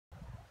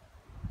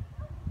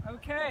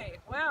Okay,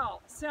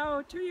 well,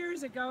 so 2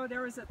 years ago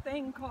there was a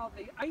thing called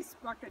the Ice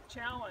Bucket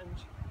Challenge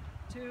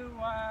to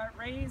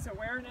raise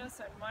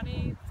awareness and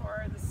money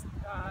for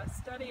the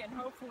study and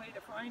hopefully to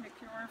find a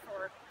cure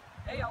for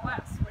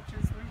ALS, which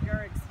is Lou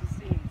Gehrig's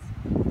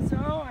disease. So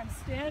I'm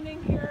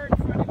standing here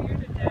in front of you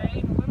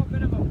today in a little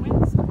bit of a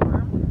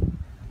windstorm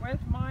with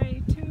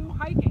my 2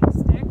 hiking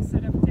sticks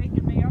that have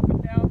taken me up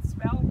and down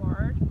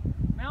Swarth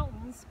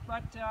mountains,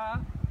 but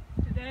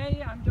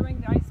today I'm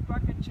doing the Ice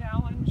Bucket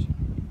Challenge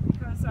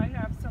because I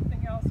have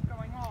something else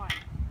going on.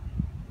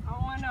 I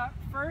want to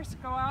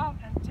first go out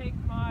and take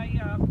my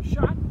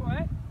shot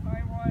put.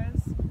 I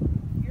was,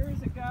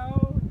 years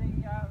ago,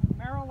 the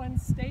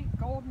Maryland State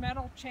gold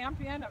medal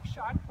champion of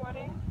shot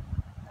putting.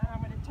 And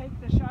I'm going to take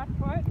the shot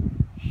put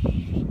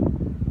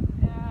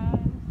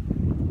and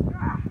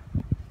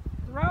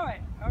throw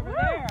it over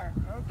there.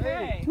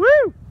 Okay. Hey.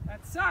 Woo!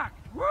 That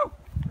sucked. Woo!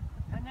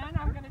 And then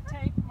I'm going to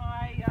take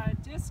my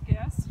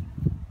discus,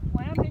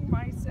 planting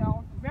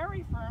myself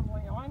very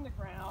firmly on the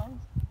ground,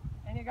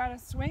 and you got to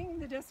swing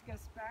the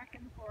discus back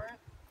and forth,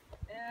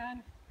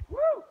 and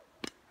woo!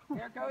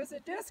 There goes a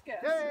discus.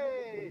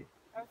 Yay!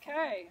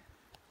 Okay,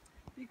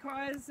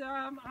 because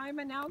I'm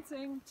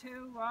announcing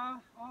to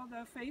all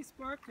the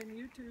Facebook and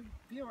YouTube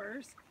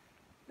viewers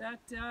that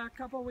a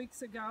couple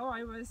weeks ago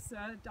I was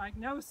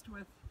diagnosed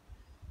with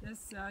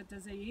this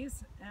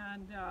disease,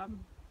 and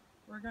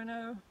we're going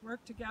to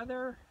work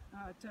together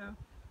to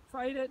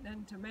fight it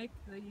and to make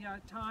the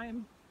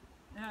time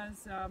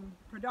as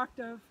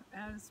productive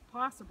as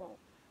possible.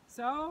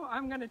 So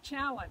I'm going to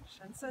challenge,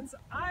 and since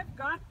I've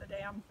got the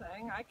damn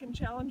thing, I can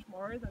challenge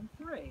more than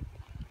 3.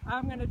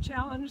 I'm going to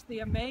challenge the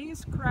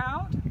Amaze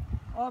crowd,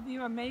 all of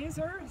you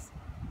Amazers.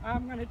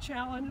 I'm going to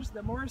challenge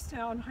the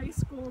Morristown High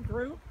School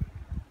group.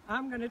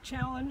 I'm going to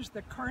challenge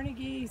the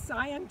Carnegie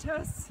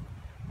scientists,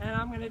 and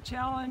I'm going to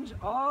challenge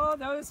all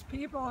those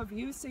people of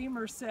UC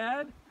Merced,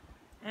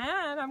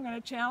 and I'm going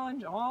to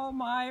challenge all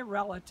my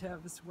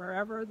relatives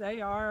wherever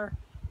they are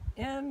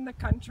in the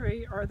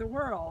country or the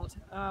world.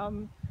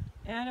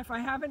 And if I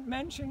haven't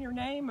mentioned your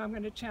name, I'm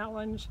going to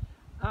challenge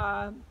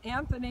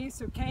Anthony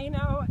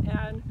Sucano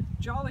and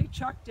Jolly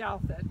Chuck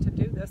Douthit to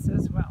do this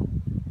as well.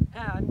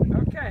 And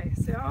okay,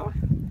 so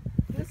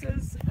this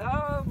is,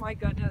 oh my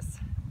goodness,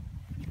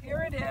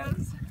 here it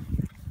is.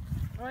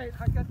 All right,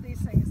 I got these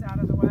things out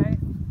of the way.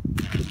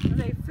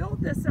 They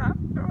filled this up.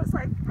 It was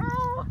like,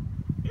 oh,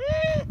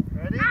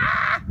 Ready?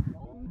 Ah!